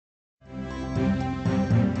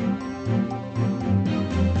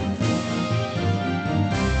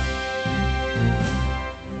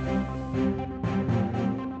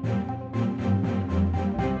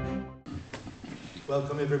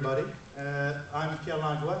Welcome everybody. I'm Pierre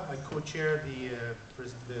Langlois. I co-chair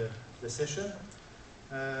the session.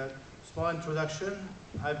 Small introduction.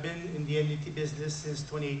 I've been in the NDT business since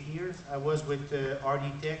 28 years. I was with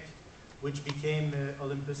RD Tech, which became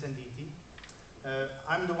Olympus NDT.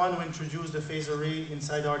 I'm the one who introduced the phase array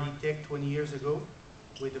inside RD Tech 20 years ago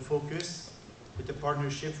with the focus, with the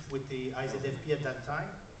partnership with the IZFP at that time.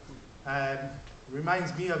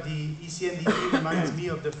 Reminds me of the ECNDT, reminds me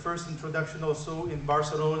of the first introduction also in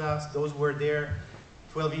Barcelona. Those were there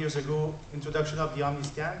 12 years ago, introduction of the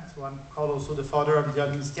OmniScan. So I'm called also the father of the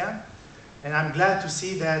OmniScan. And I'm glad to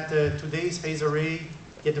see that today's phase array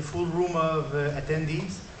get the full room of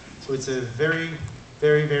attendees. So it's a very,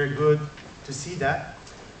 very, very good to see that.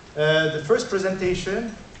 The first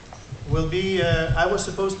presentation will be, I was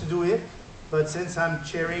supposed to do it, but since I'm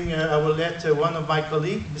chairing, I will let one of my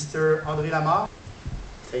colleagues, Mr. Lamarre.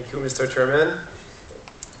 Thank you, Mr. Chairman.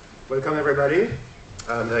 Welcome, everybody.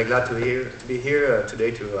 I'm very glad to be here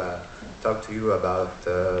today to talk to you about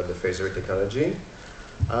the phase array technology.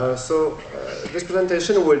 This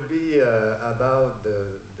presentation will be about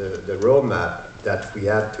the roadmap that we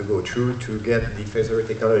had to go through to get the phase array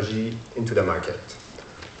technology into the market.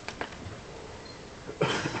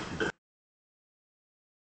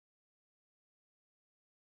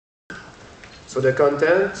 So the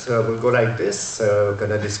content will go like this. We're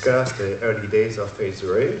going to discuss the early days of phase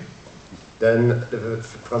array, then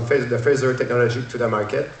from the phase array technology to the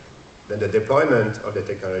market, then the deployment of the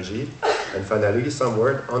technology, and finally some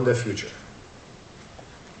word on the future.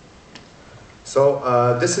 So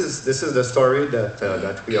this is the story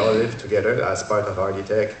that we all live together as part of RD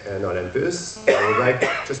Tech and Olympus. I would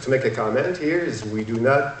like just to make a comment here is we do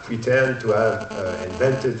not pretend to have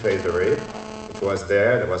invented phase array. Was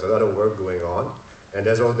there was a lot of work going on, and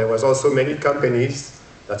there was also many companies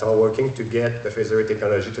that are working to get the phase array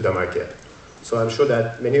technology to the market. So I'm sure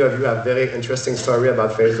that many of you have very interesting story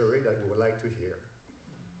about phase array that we would like to hear.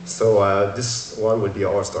 So this one will be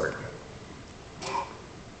our story.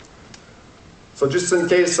 So just in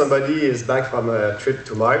case somebody is back from a trip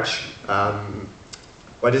to March,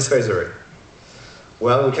 what is phase array?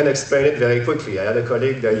 Well, we can explain it very quickly. I had a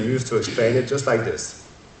colleague that used to explain it just like this.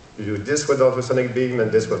 You do this with ultrasonic beam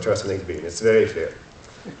and this with ultrasonic beam. It's very clear.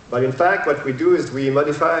 But in fact, what we do is we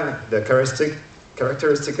modify the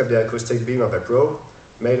characteristic of the acoustic beam of a probe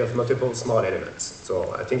made of multiple small elements.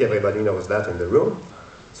 So I think everybody knows that in the room.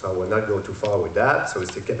 So I will not go too far with that. So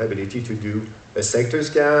it's the capability to do a sector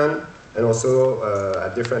scan and also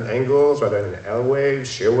at different angles, rather than L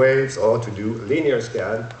waves, shear waves, or to do linear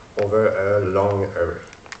scan over a long array.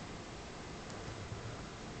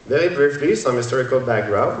 Very briefly, some historical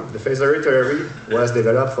background. The phase array theory was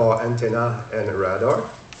developed for antenna and radar.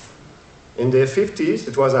 In the 50s,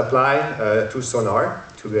 it was applied to sonar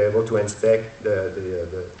to be able to inspect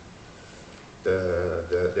the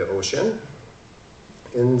ocean.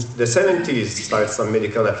 In the 70s, started some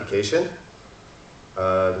medical application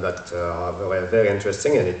that were very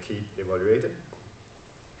interesting and it keep evaluated.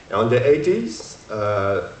 In the 80s,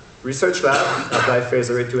 research lab applied phase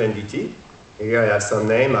array to NDT. Here I have some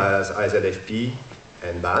names as IZFP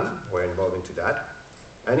and BAN were involved into that.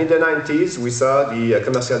 And in the 90s, we saw the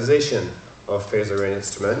commercialization of phase array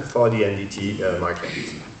instrument for the NDT market.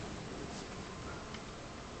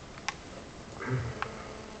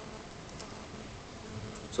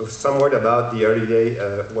 So some word about the early day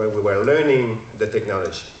where we were learning the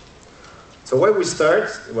technology. So where we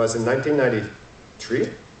start was in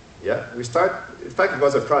 1993. Yeah, we start, in fact, it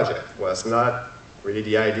was a project. It was not really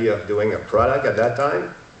the idea of doing a product at that time.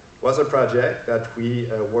 It was a project that we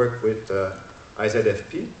worked with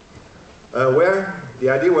IZFP, where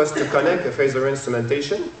the idea was to connect a phase array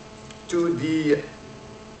instrumentation to the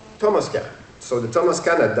thermoscan. So the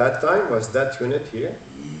thermoscan at that time was that unit here.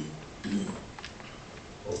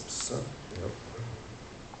 Oops.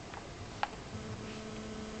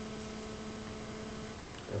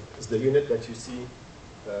 It's the unit that you see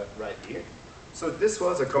right here. So this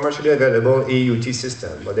was a commercially available AUT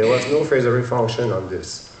system, but there was no phase array function on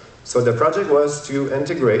this. So the project was to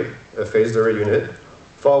integrate a phase array unit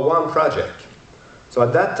for one project. So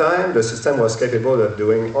at that time, the system was capable of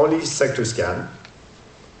doing only sector scan,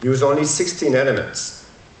 use only 16 elements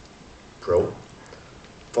pro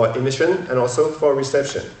for emission and also for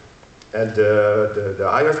reception. And the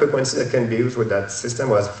higher frequency that can be used with that system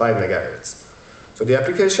was 5 megahertz. So the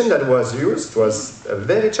application that was used was a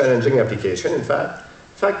very challenging application, in fact,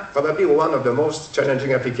 probably one of the most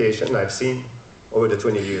challenging applications I've seen over the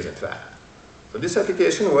 20 years, in fact. So this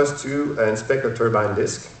application was to inspect a turbine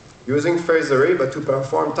disk using phase array, but to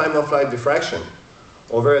perform time-of-flight diffraction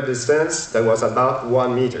over a distance that was about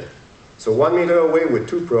 1 meter. So 1 meter away with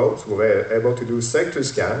 2 probes, we were able to do sector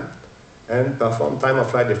scan and perform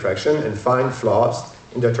time-of-flight diffraction and find flaws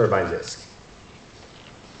in the turbine disk.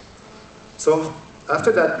 So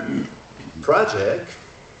after that project,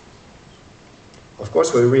 of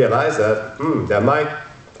course, we realized that there might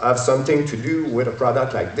have something to do with a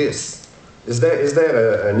product like this. Is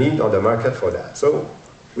there a need on the market for that? So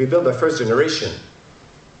we built the first generation.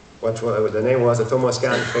 The name was a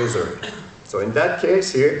Tomoscan phased array. So in that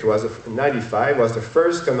case here, it was 95, was the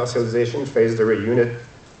first commercialization phased array unit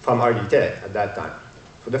from RDTech at that time.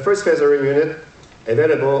 So the first phased array unit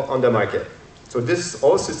available on the market. So this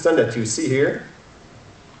whole system that you see here,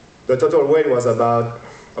 the total weight was about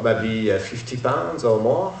probably 50 pounds or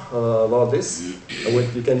more about this.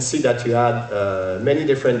 You can see that you had many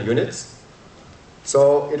different units.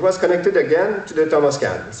 So it was connected again to the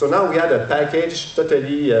Tomoscan. So now we had a package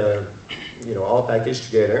totally, all packaged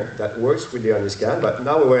together that works with the Omniscan, but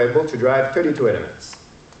now we were able to drive 32 elements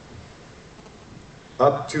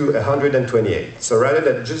up to 128. So rather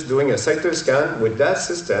than just doing a sector scan with that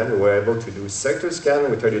system, we were able to do sector scan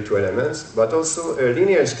with 32 elements, but also a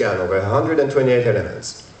linear scan over 128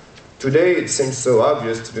 elements. Today, it seems so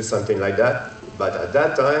obvious to do something like that, but at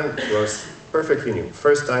that time, it was perfectly new.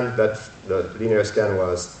 First time that the linear scan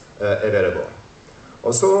was available.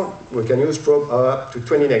 Also, we can use probe up to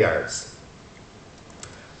 20 megahertz,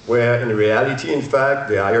 where in reality, in fact,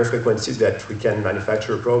 the higher frequencies that we can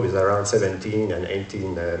manufacture probe is around 17 and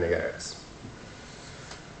 18 megahertz.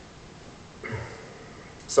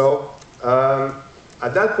 So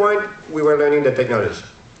at that point, we were learning the technology.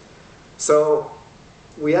 So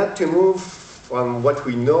we had to move from what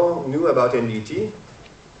we knew about NDT,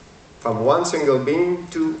 from one single beam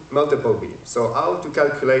to multiple beams. So how to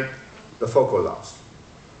calculate the focal loss.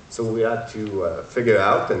 So we had to figure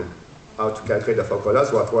out how to calculate the focal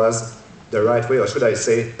loss, what was the right way, or should I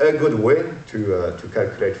say, a good way to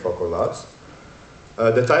calculate focal loss.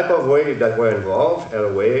 The type of wave that were involved,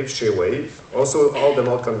 L wave, shear wave, also all the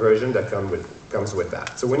mode conversion that comes with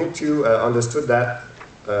that. So we need to understand that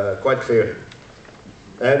quite clearly.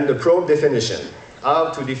 And the probe definition, how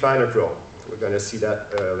to define a probe. We're going to see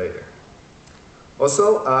that later.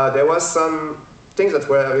 Also, there was some things that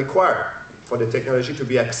were required for the technology to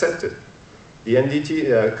be accepted. The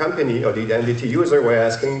NDT company or the NDT user were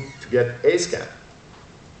asking to get A-scan.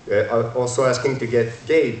 Also asking to get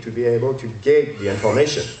gate, to be able to gate the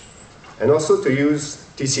information. And also to use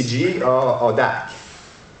TCG or DAC.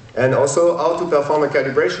 And also how to perform a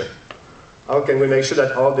calibration. How can we make sure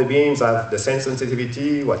that all the beams have the same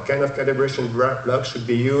sensitivity, what kind of calibration block should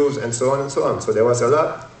be used, and so on and so on. So there was a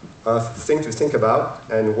lot of things to think about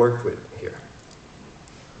and work with here.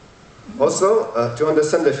 Also, to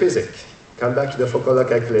understand the physics. Come back to the focal law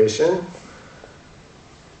calculation.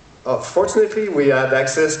 Fortunately, we had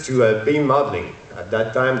access to beam modeling. At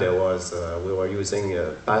that time, we were using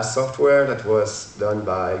PASS software that was done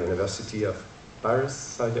by University of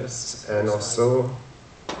Paris, I guess, and also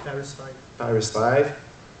Paris 5.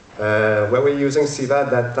 Were we using SIVA at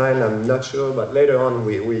that time? I'm not sure, but later on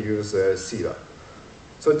we used SIVA.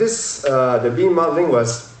 So this, the beam modeling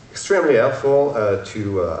was extremely helpful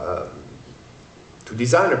to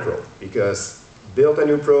design a probe, because build a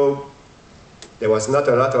new probe, there was not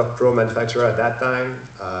a lot of probe manufacturer at that time.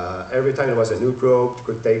 Every time there was a new probe, it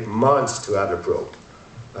could take months to have a probe.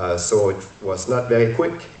 So it was not very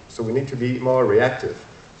quick, so we need to be more reactive.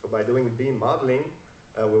 So by doing beam modeling,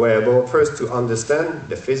 we were able first to understand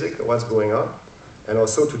the physics of what's going on, and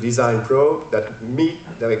also to design probes that meet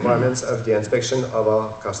the requirements of the inspection of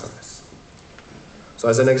our customers. So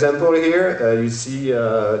as an example here, you see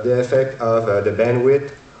the effect of the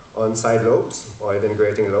bandwidth on side lobes, or even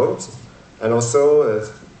grating lobes, and also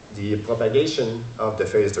the propagation of the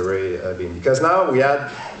phased array beam. Because now we had,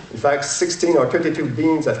 in fact, 16 or 32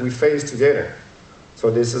 beams that we phased together. So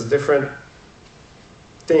this is different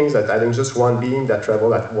things that having just one beam that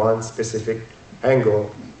travel at one specific angle.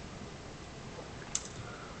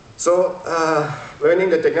 So learning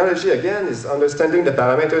the technology, again, is understanding the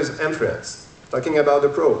parameters influence. Talking about the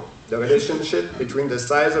probe, the relationship between the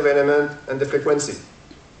size of element and the frequency.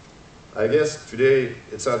 I guess today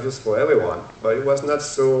it's obvious for everyone, but it was not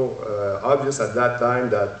so obvious at that time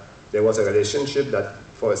that there was a relationship that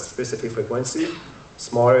for a specific frequency,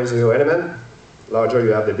 smaller is your element, larger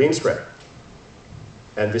you have the beam spread,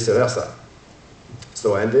 and vice versa.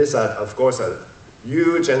 So, and this had, of course, a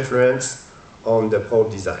huge influence on the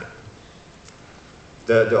probe design.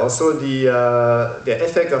 Also the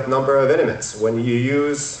effect of number of elements. When you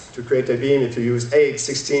use, to create a beam, if you use 8,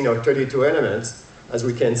 16, or 32 elements, as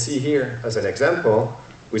we can see here as an example,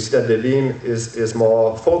 we see that the beam is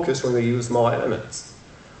more focused when we use more elements.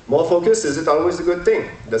 More focus, is it always a good thing?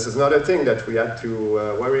 This is not a thing that we have to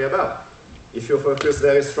worry about. If you focus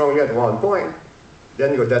very strongly at one point,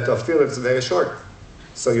 then your depth of field is very short.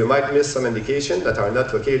 So you might miss some indications that are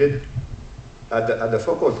not located at the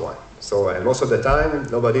focal point. So, and most of the time,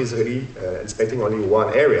 nobody is really inspecting only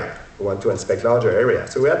one area. We want to inspect larger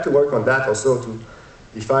areas. So we have to work on that also to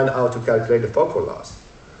define how to calculate the focal loss.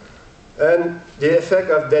 And the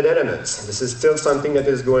effect of dead elements. This is still something that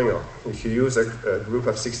is going on. If you use a group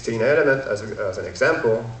of 16 elements as an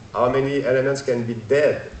example, how many elements can be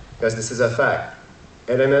dead? Because this is a fact.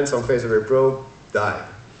 Elements on phase array probe die.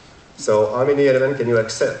 So how many elements can you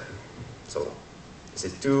accept? So is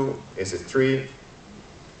it 2? Is it 3?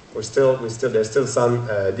 There's still some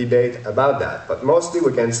debate about that. But mostly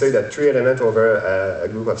we can say that 3 elements over a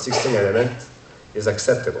group of 16 elements is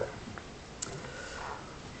acceptable.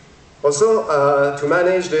 Also, to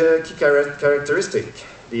manage the key characteristic,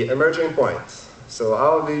 the emerging point. So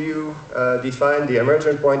how do you define the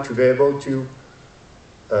emerging point to be able to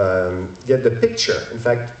get the picture? In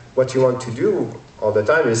fact, what you want to do all the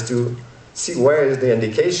time is to see where is the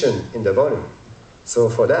indication in the volume. So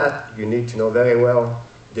for that, you need to know very well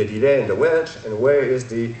the delay in the wedge and where is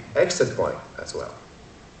the exit point as well.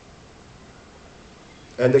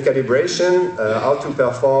 And the calibration, how to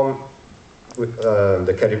perform with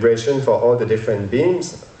the calibration for all the different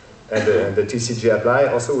beams and the TCG apply,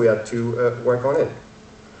 also we have to work on it.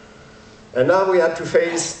 And now we have to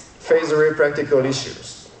face phase array practical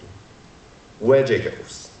issues. Wedge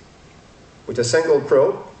echoes. With a single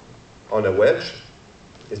probe on a wedge,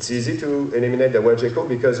 it's easy to eliminate the wedge echo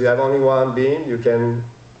because you have only one beam, you can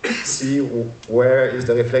see where is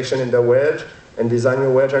the reflection in the wedge and design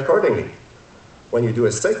your wedge accordingly. When you do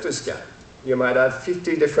a sector scan, you might have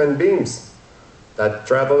 50 different beams that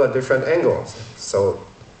travel at different angles. So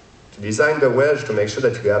to design the wedge to make sure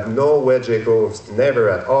that you have no wedge echoes, never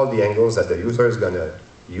at all the angles that the user is going to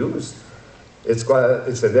use, it's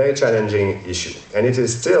a very challenging issue. And it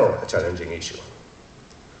is still a challenging issue.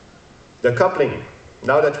 The coupling.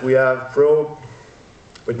 Now that we have probe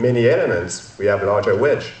with many elements, we have larger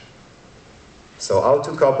wedge. So how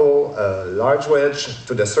to couple a large wedge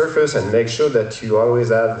to the surface and make sure that you always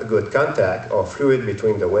have a good contact or fluid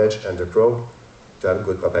between the wedge and the probe to have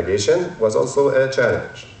good propagation was also a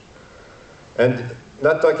challenge. And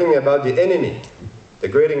not talking about the enemy, the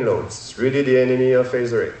grading loads. It's really the enemy of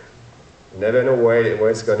phase array. You never know where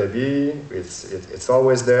it's going to be. It's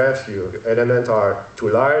always there. If your elements are too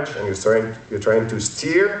large and you're trying to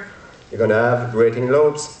steer, you're going to have grading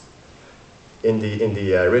loads in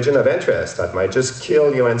the region of interest that might just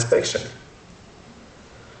kill your inspection.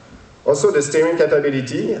 Also, the steering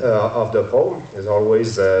capability of the probe is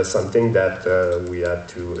always something that we have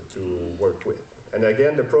to work with. And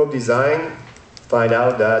again, the probe design, find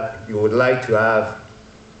out that you would like to have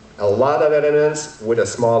a lot of elements with a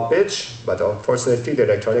small pitch, but unfortunately the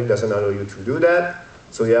electronic doesn't allow you to do that,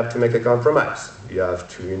 so you have to make a compromise.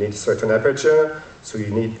 You need a certain aperture, so you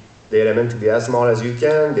need the element to be as small as you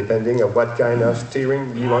can, depending on what kind of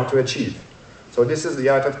steering you want to achieve. So this is the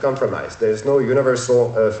art of compromise. There's no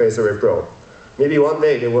universal phase array probe. Maybe one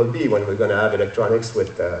day there will be when we're going to have electronics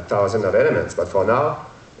with thousands of elements, but for now,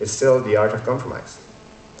 it's still the art of compromise.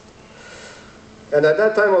 And at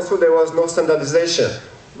that time also there was no standardization.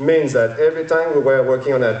 It means that every time we were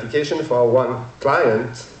working on an application for one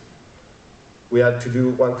client, we had to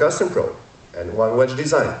do one custom probe and one wedge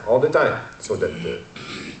design all the time. So that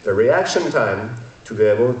the reaction time to be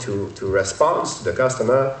able to respond to the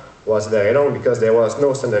customer was very long because there was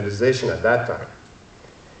no standardization at that time.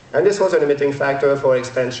 And this was a limiting factor for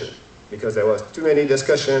expansion because there was too many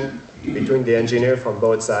discussion between the engineer from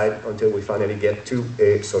both sides until we finally get to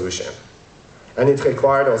a solution. And it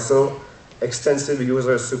required also extensive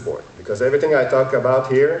user support because everything I talk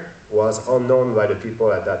about here was unknown by the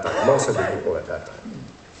people at that time, most of the people at that time.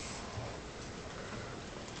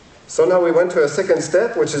 So now we went to a second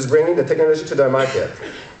step, which is bringing the technology to the market.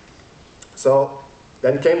 So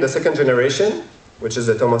then came the second generation, which is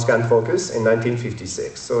the Tomoscan Focus in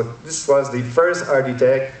 1956. So this was the first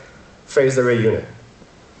RD-Tech phase array unit.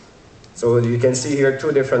 So you can see here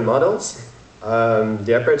two different models.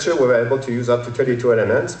 The aperture, we were able to use up to 32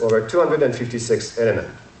 elements over 256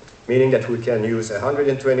 elements, meaning that we can use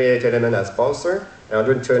 128 elements as pulsar and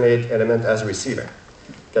 128 elements as receiver.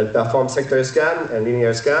 Can perform sector scan and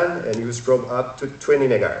linear scan and use probe up to 20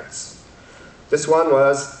 megahertz. This one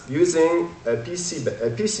was using a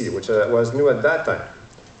PC which was new at that time,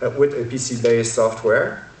 with a PC-based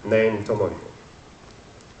software named TomoView.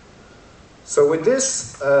 So with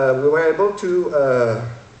this, we were able to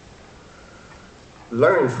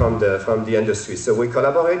learn from the industry. So we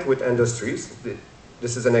collaborate with industries.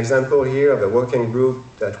 this is an example here of a working group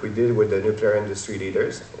that we did with the nuclear industry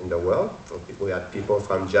leaders in the world. So we had people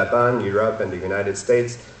from Japan, Europe, and the United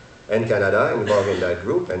States, and Canada involved in that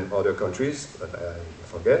group, and other countries, but I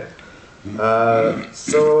forget.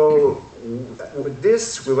 So with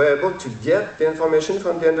this, we were able to get the information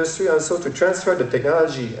from the industry and also to transfer the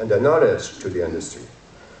technology and the knowledge to the industry.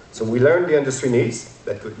 So we learned the industry needs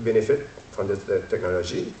that could benefit from the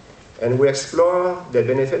technology, and we explore the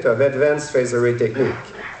benefit of advanced phase array technique.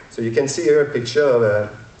 So you can see here a picture of a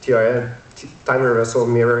TRM, time reversal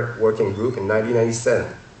mirror working group in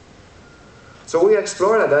 1997. So we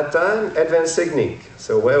explored at that time advanced technique.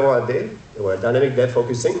 So where were they? They were dynamic depth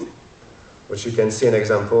focusing, which you can see an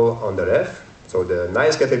example on the left. So the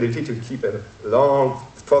nice capability to keep a long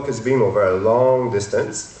focus beam over a long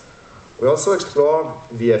distance. We also explored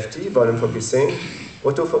VFT, volume focusing,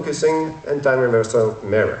 autofocusing, and time reversal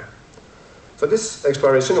mirror. So this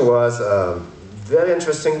exploration was very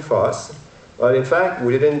interesting for us. But in fact,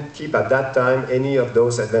 we didn't keep at that time any of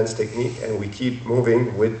those advanced techniques, and we keep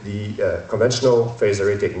moving with the conventional phase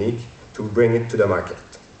array technique to bring it to the market.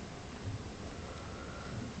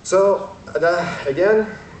 So again,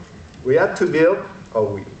 we had to build,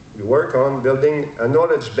 or we work on building a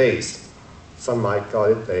knowledge base. Some might call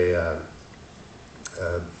it a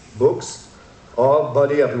books or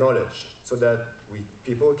body of knowledge, so that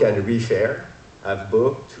people can refer, have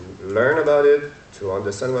book to learn about it, to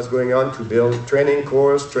understand what's going on, to build training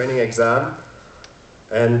course, training exam,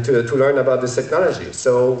 and to learn about this technology.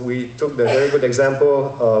 So we took the very good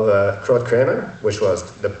example of Claude Kramer, which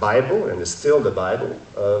was the Bible, and is still the Bible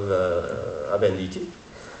of NDT.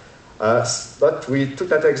 But we took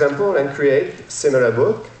that example and create similar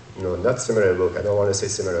book. No, not similar book. I don't want to say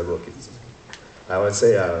similar book. I would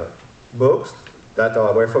say books that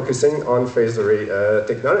were focusing on phase array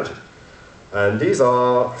technology. And these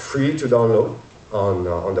are free to download on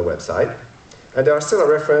the website. And there are still a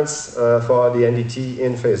reference for the NDT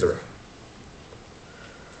in phase array.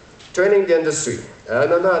 Training the industry. I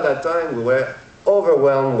remember at that time we were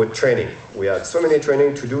overwhelmed with training. We had so many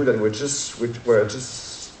training to do that we were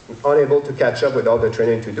just unable to catch up with all the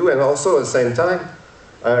training to do. And also at the same time,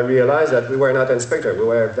 I realized that we were not inspectors. We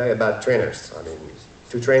were very bad trainers. I mean,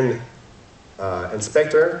 to train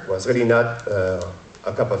inspector was really not a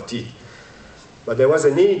cup of tea. But there was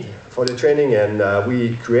a need for the training, and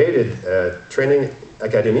we created a training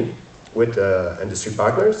academy with industry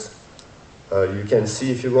partners. You can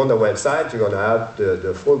see, if you go on the website, you're going to have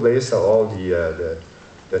the full list of all the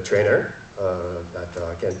trainer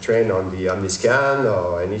that can train on the OmniScan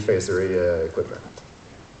or any phase array equipment.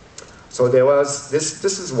 So there was,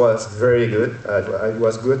 this was very good. It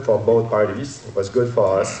was good for both parties. It was good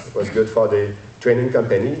for us. It was good for the training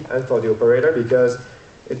company and for the operator, because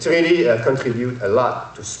it really contributes a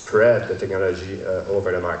lot to spread the technology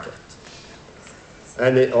over the market.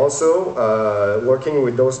 And it also, working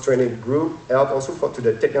with those training groups, helped also to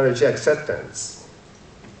the technology acceptance.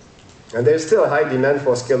 And there's still a high demand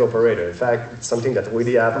for skilled operator. In fact, it's something that we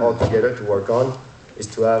really have all together to work on, is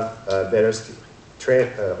to have a better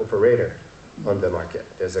operator on the market.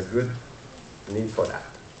 There's a good need for that.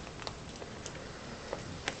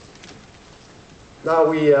 Now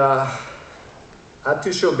we had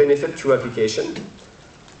to show benefit through application.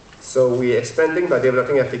 So we're expanding by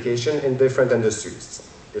developing application in different industries.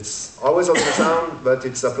 It's always ultrasound, but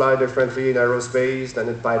it's applied differently in aerospace than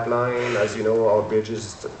in pipeline. As you know, our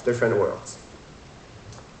bridges, different worlds.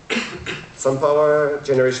 Some power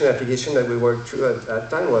generation application that we worked through at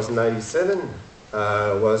that time was 97,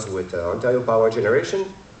 was with Ontario Power Generation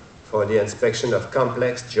for the inspection of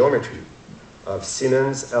complex geometry of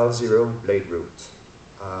Siemens L0 blade route.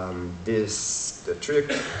 The trick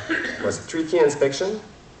was a tricky inspection,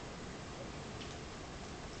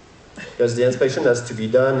 because the inspection has to be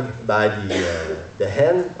done by the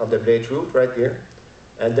hand of the blade route right here,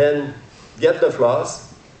 and then get the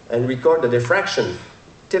flaws and record the diffraction,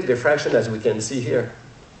 tip diffraction, as we can see here,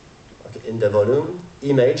 okay, in the volume,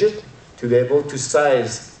 image it to be able to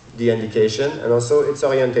size the indication and also its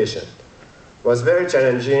orientation. It was very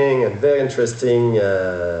challenging and very interesting.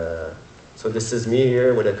 So this is me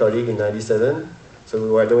here with a colleague in 97. So we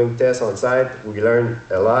were doing tests on site. We learned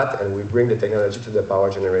a lot, and we bring the technology to the power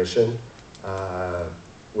generation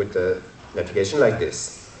with an application like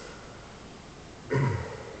this.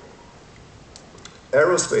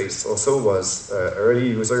 Aerospace also was an early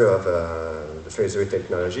user of the phase array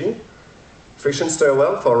technology. Friction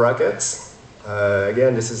stairwell for rockets.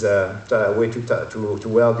 Again, this is a way to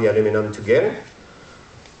weld the aluminum together.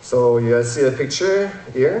 So you see a picture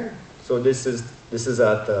here. So this is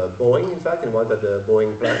at Boeing, in fact, in one of the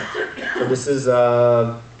Boeing plant. So this is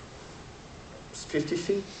 50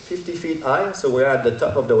 feet high, so we're at the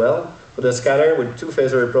top of the well. With a scanner with 2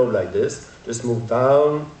 phaser probe like this, just move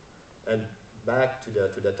down and back to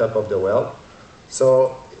the top of the well.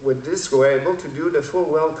 So with this, we were able to do the full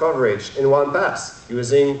well coverage in one pass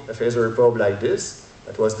using a phaser probe like this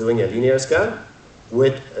that was doing a linear scan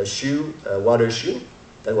with a water shoe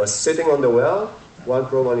that was sitting on the well, 1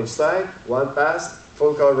 probe on each side, 1 pass,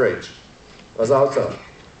 full coverage. It was awesome.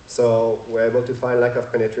 So we're able to find lack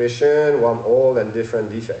of penetration, warm hole, and different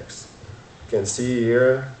defects. You can see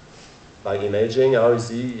here by imaging how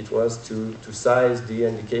easy it was to size the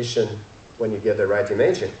indication when you get the right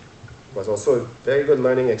imaging. It was also a very good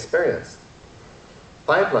learning experience.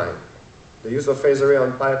 Pipeline. The use of phase array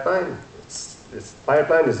on pipeline. This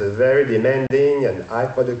pipeline is a very demanding and high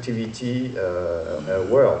productivity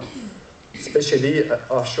world, especially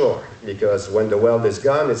offshore, because when the well is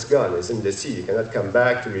gone, it's gone. It's in the sea. You cannot come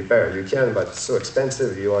back to repair. You can, but it's so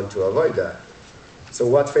expensive. You want to avoid that. So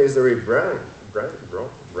what phase array brought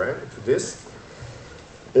to this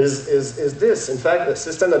is this. In fact, the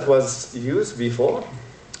system that was used before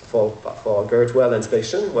for girth well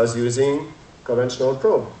inspection was using conventional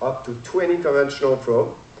probe. Up to 20 conventional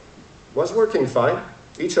probe was working fine.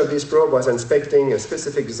 Each of these probes was inspecting a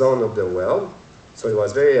specific zone of the well. So it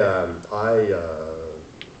was very high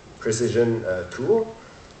precision tool.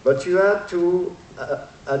 But you had to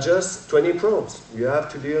adjust 20 probes. You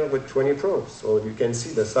have to deal with 20 probes. So you can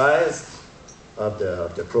see the size of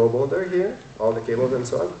the probe holder here, all the cables and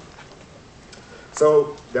so on.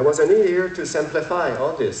 So there was a need here to simplify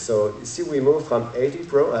all this. So you see we moved from 20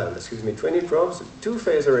 probes to 2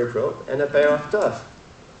 phase array probes and a pair of TUF.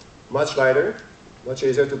 Much lighter, much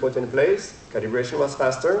easier to put in place. Calibration was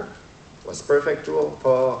faster. Was perfect tool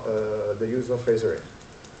for the use of phase array.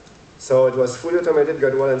 So it was fully automated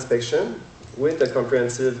girth well inspection with a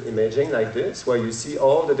comprehensive imaging like this, where you see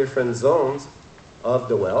all the different zones of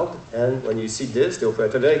the weld. And when you see this, the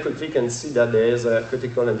operator very quickly can see that there is a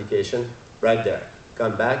critical indication right there.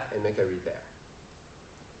 Come back and make a repair.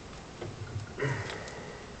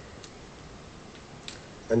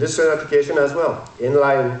 And this is an application as well,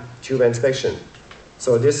 inline tube inspection.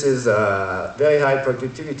 So this is a very high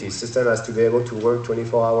productivity. System has to be able to work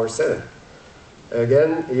 24 hours 7.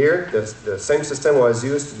 Again, here, the same system was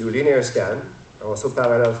used to do linear scan, also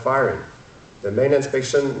parallel firing. The main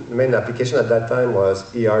application at that time was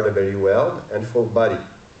ERW weld and full body.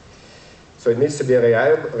 So it needs to be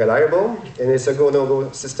reliable, and it's a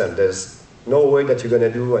go-no-go system. There's no way that you're going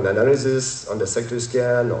to do an analysis on the sector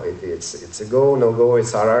scan, or it's a go, no-go,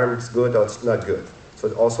 it's alarm, it's good or it's not good. So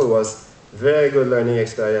it also was very good learning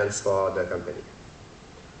experience for the company.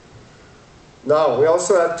 Now, we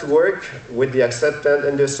also had to work with the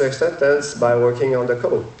industry acceptance by working on the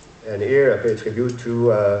code. And here I pay tribute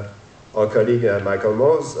to our colleague Michael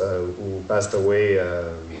Mose, who passed away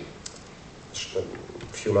a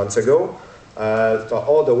few months ago. For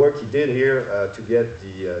all the work he did here to get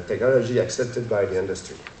the technology accepted by the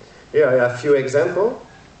industry. Here I have a few examples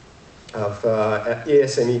of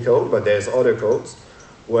ESME code, but there's other codes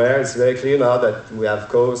where it's very clear now that we have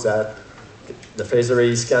codes that the phase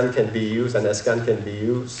array scan can be used and a scan can be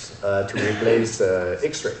used to replace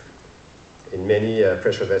X-ray in many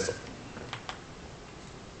pressure vessels.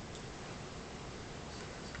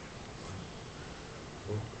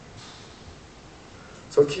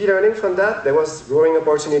 So key learning from that, there was growing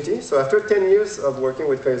opportunity. So after 10 years of working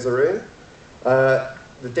with phase array,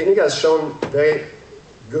 the technique has shown very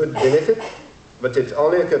good benefit, but it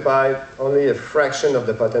only occupied only a fraction of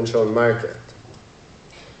the potential market.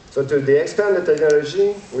 So to expand the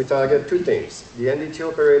technology, we target 2 things, the NDT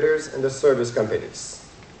operators and the service companies.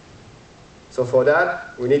 So for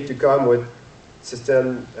that, we need to come with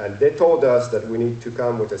system, and they told us that we need to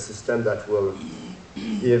come with a system that will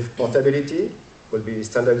give portability, will be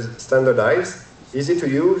standardized, easy to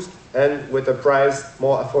use, and with a price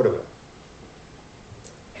more affordable.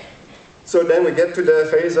 So then we get to the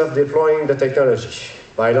phase of deploying the technology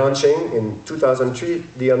by launching in 2003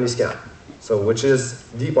 the OmniScan, so which is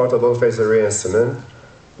the portable phase array instrument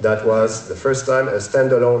that was the first time a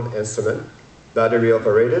standalone instrument, battery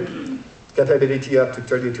operated, capability up to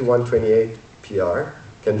 32128 PR,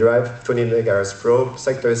 can drive 20 megahertz probe,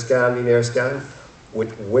 sector scan, linear scan,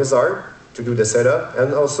 with Wizard to do the setup,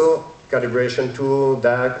 and also calibration tool,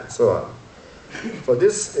 DAC, and so on. So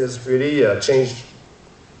this is really changed,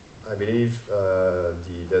 I believe,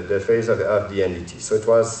 the phase of the NDT. So it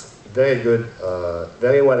was very good,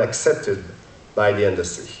 very well accepted by the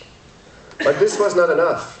industry. But this was not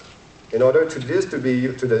enough. In order to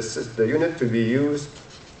the unit to be used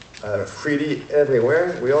freely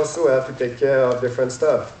everywhere, we also have to take care of different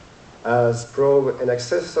stuff as probe and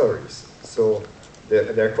accessories. So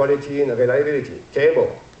their quality and reliability.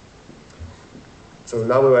 Cable. So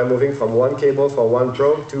now we are moving from one cable for one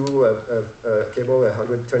probe to a cable with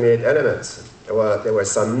 128 elements. There was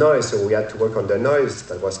some noise, so we had to work on the noise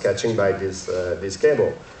that was catching by this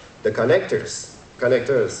cable. The connectors,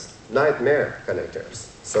 nightmare connectors.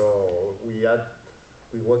 So we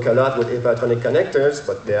work a lot with electronic connectors,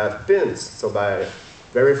 but they have pins, so by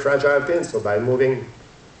very fragile pins. So by moving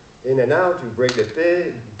in and out, you break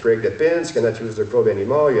the pins, you cannot use the probe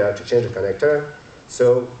anymore, you have to change the connector.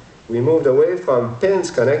 So we moved away from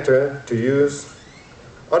pins connector to use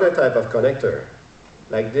other type of connector,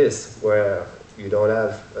 like this, where you don't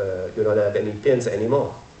have any pins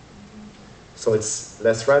anymore. So it's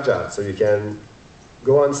less fragile, so you can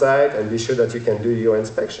go on site and be sure that you can do your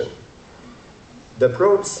inspection. The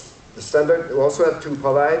probes, the standard, we also have to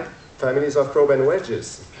provide families of probe and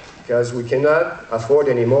wedges, because we cannot afford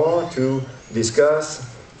anymore to discuss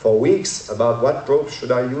for weeks about what probe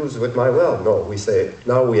should I use with my well. No, we say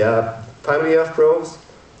now we have family of probes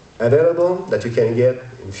available that you can get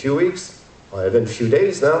in a few weeks or even a few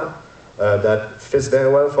days now that fits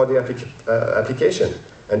very well for the application.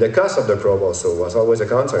 And the cost of the probe also was always a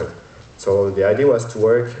concern. So the idea was to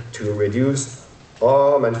work to reduce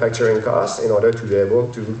all manufacturing costs in order to be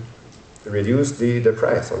able to reduce the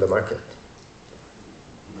price on the market.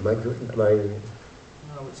 Am I good?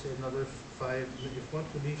 I would say another 5. If you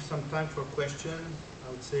want to leave some time for questions,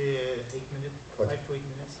 I would say 8 minutes, 5 to 8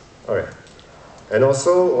 minutes. All right. And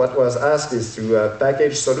also, what was asked is to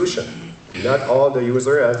package solution. Not all the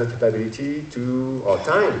user has the capability to, or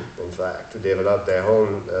time, in fact, to develop their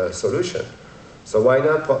own solution. So why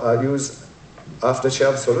not use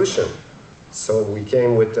off-the-shelf solution? So we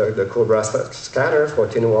came with the Cobra scanner for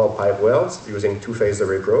thin wall pipe wells using 2-phase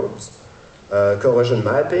array probes, corrosion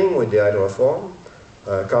mapping with the hydroform,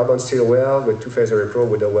 carbon steel well with 2-phase array probe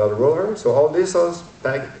with a weld roller. So all this is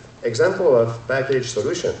example of package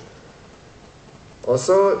solution.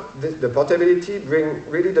 Also, the portability bring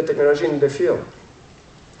really the technology in the field.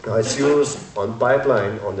 It's used on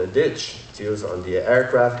pipeline, on the ditch. It's used on the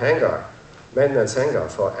aircraft hangar, maintenance hangar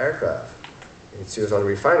for aircraft. It's used on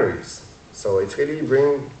refineries. So it really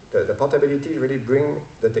the portability really bring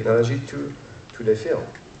the technology to the field.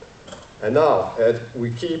 And now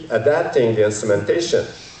we keep adapting the instrumentation,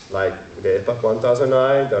 like the EPOC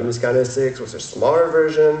 1009, the Omniscan S6 was a smaller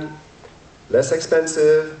version, less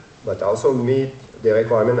expensive, but also meet the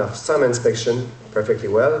requirement of some inspection perfectly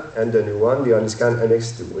well, and the new one, the Omniscan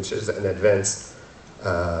NX2, which is an advanced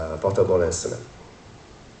portable instrument.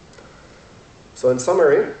 So in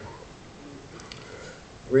summary,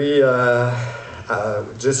 we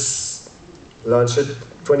just launched it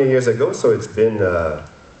 20 years ago, so it's been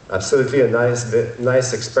absolutely a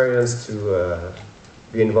nice experience to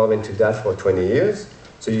be involved into that for 20 years.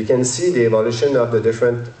 So you can see the evolution of the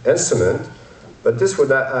different instruments, but this would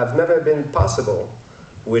have never been possible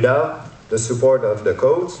without the support of the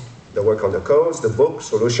codes, the work on the codes, the book,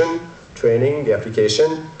 solution, training, the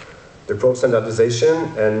application, the probe standardization,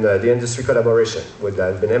 and the industry collaboration. Would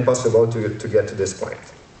have been impossible to get to this point.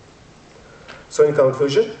 So in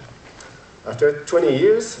conclusion, after 20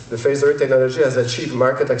 years, the phase array technology has achieved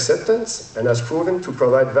market acceptance and has proven to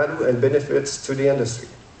provide value and benefits to the industry.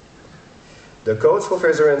 The codes for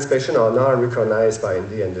phase array inspection are now recognized by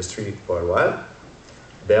the industry worldwide.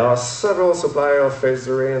 There are several suppliers of phase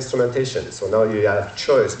array instrumentation, so now you have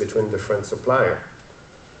choice between different suppliers.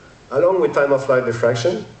 Along with time-of-flight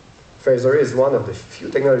diffraction, phase array is one of the few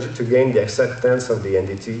technologies to gain the acceptance of the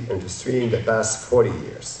NDT industry in the past 40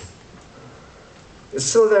 years. It's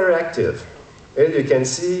still very active. Here you can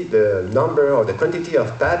see the number or the quantity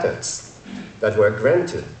of patents that were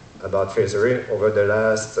granted about phase array over the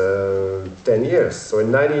last 10 years. So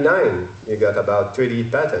in '99, you got about 30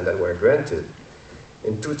 patents that were granted.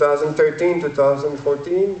 In 2013,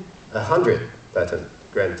 2014, 100 patents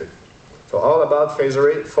granted. So all about phase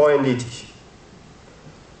array for NDT.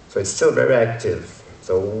 So it's still very active.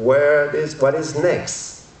 So what is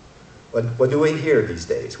next? What do we hear these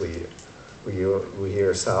days? We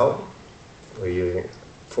hear sound, we hear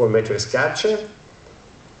full matrix capture,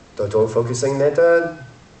 total focusing method,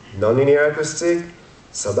 nonlinear acoustic,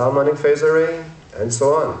 subharmonic phase array, and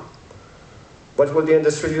so on. What will the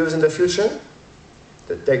industry use in the future?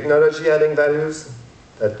 The technology adding values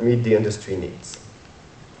that meet the industry needs.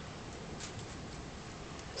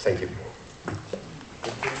 Thank you.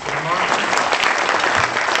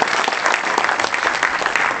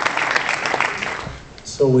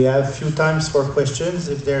 So we have a few times for questions.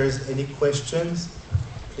 If there is any questions,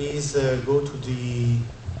 please go to the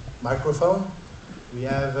microphone. We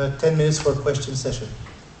have 10 minutes for question session.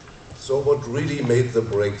 So So what really made the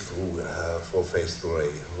breakthrough for phased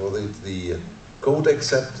array? Was it the code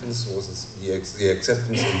acceptance? Was it the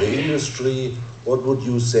acceptance in the industry? What would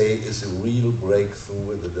you say is a real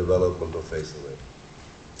breakthrough in the development of phased array?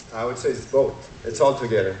 I would say it's both. It's all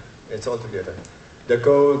together. It's all together. The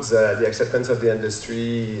codes, the acceptance of the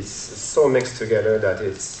industry is so mixed together that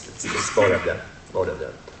it's both of them. Both of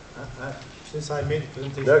them. Since I made the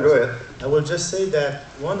presentation, No, go ahead. I will just say that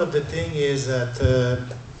one of the things is that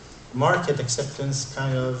market acceptance,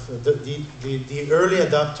 kind of the early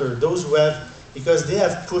adopter, those who have, because they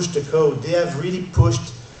have pushed the code, they have really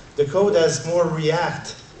pushed, the code has more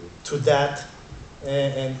react to that,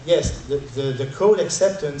 and yes, the code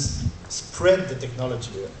acceptance spread the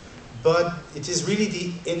technology, but it is really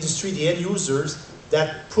the industry, the end users,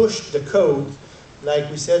 that push the code. Like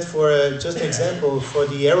we said, for just an example, for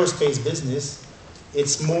the aerospace business,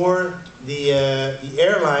 it's more the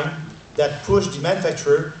airline that push the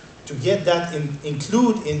manufacturer to get that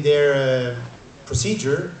include in their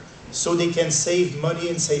procedure, so they can save money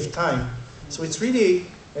and save time. So it's really,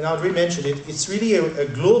 and Audrey mentioned it, it's really a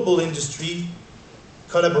global industry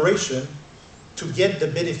collaboration to get the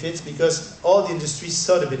benefits, because all the industries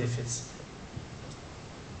saw the benefits.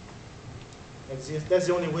 That's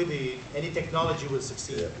the only way any technology will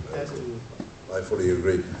succeed. Yeah, I fully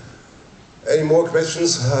agree. Any more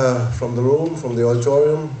questions from the room, from the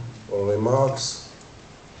auditorium, or remarks?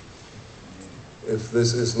 If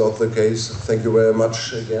this is not the case, thank you very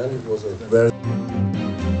much again. It was a very